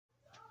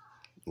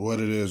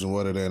What it is and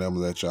what it ain't, I'm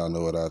gonna let y'all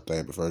know what I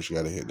think. But first, you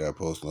gotta hit that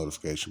post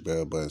notification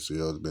bell button so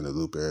you'll be in the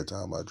loop every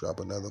time I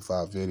drop another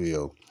 5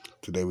 video.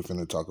 Today, we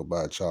finna talk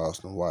about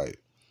Charleston White.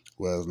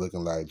 Well, it's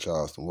looking like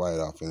Charleston White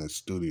off in the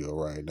studio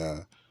right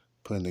now,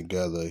 putting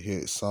together a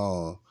hit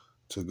song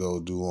to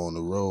go do on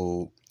the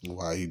road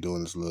while he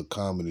doing this little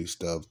comedy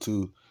stuff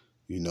too.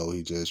 You know,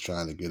 he just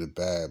trying to get it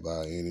bag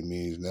by any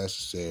means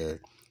necessary.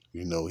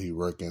 You know, he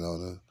working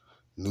on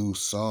a new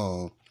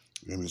song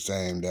in the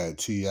same that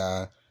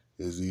T.I.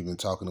 is even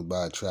talking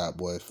about Trap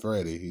Boy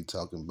Freddy. He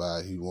talking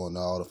about he wanting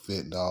all the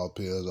fentanyl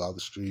pills off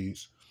the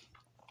streets.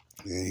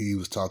 And he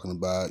was talking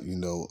about,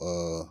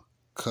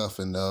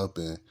 cuffing up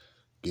and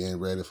getting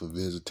ready for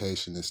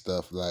visitation and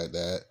stuff like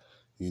that.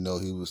 You know,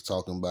 he was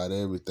talking about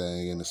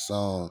everything in the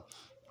song.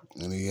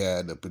 And he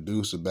had the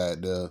producer back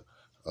there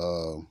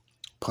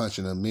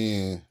punching him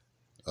in,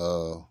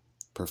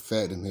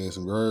 perfecting his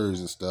words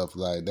and stuff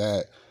like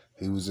that.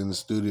 He was in the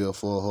studio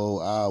for a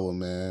whole hour,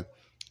 man.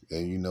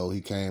 And, you know,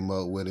 he came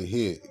up with a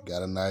hit,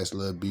 got a nice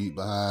little beat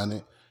behind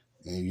it,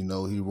 and, you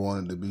know, he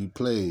wanted to be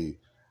played.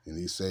 And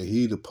he said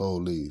he the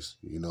police,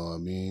 you know what I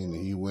mean?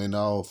 And he went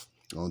off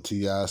on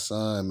T.I.'s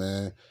son,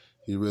 man.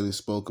 He really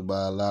spoke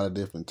about a lot of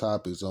different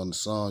topics on the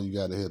song. You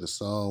got to hear the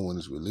song when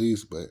it's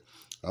released, but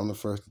I'm the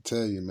first to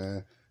tell you,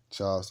 man,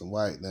 Charleston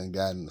White done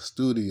got in the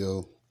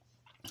studio.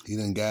 He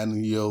done got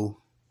in the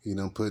he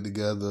done put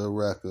together a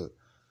record.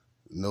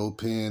 No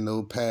pen,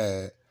 no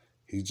pad.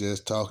 He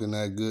just talking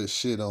that good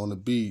shit on the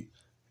beat,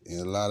 and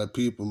a lot of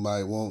people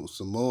might want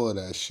some more of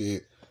that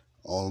shit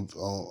on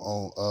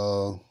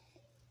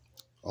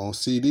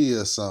CD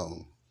or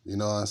something. You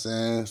know what I'm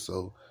saying?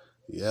 So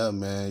yeah,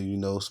 man. You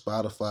know,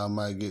 Spotify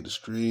might get the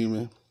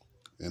streaming,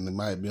 and it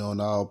might be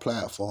on all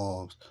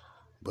platforms.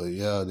 But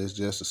yeah, this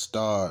just a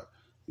start.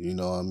 You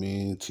know what I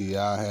mean?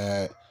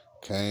 T.I.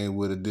 came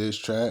with a diss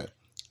track.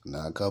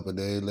 Now, a couple of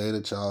days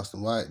later,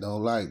 Charleston White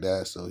don't like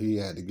that, so he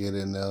had to get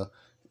in there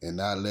and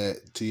not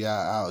let T.I.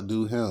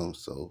 outdo him.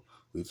 So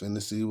we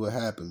finna see what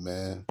happened,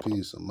 man.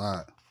 Peace. I'm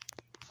out.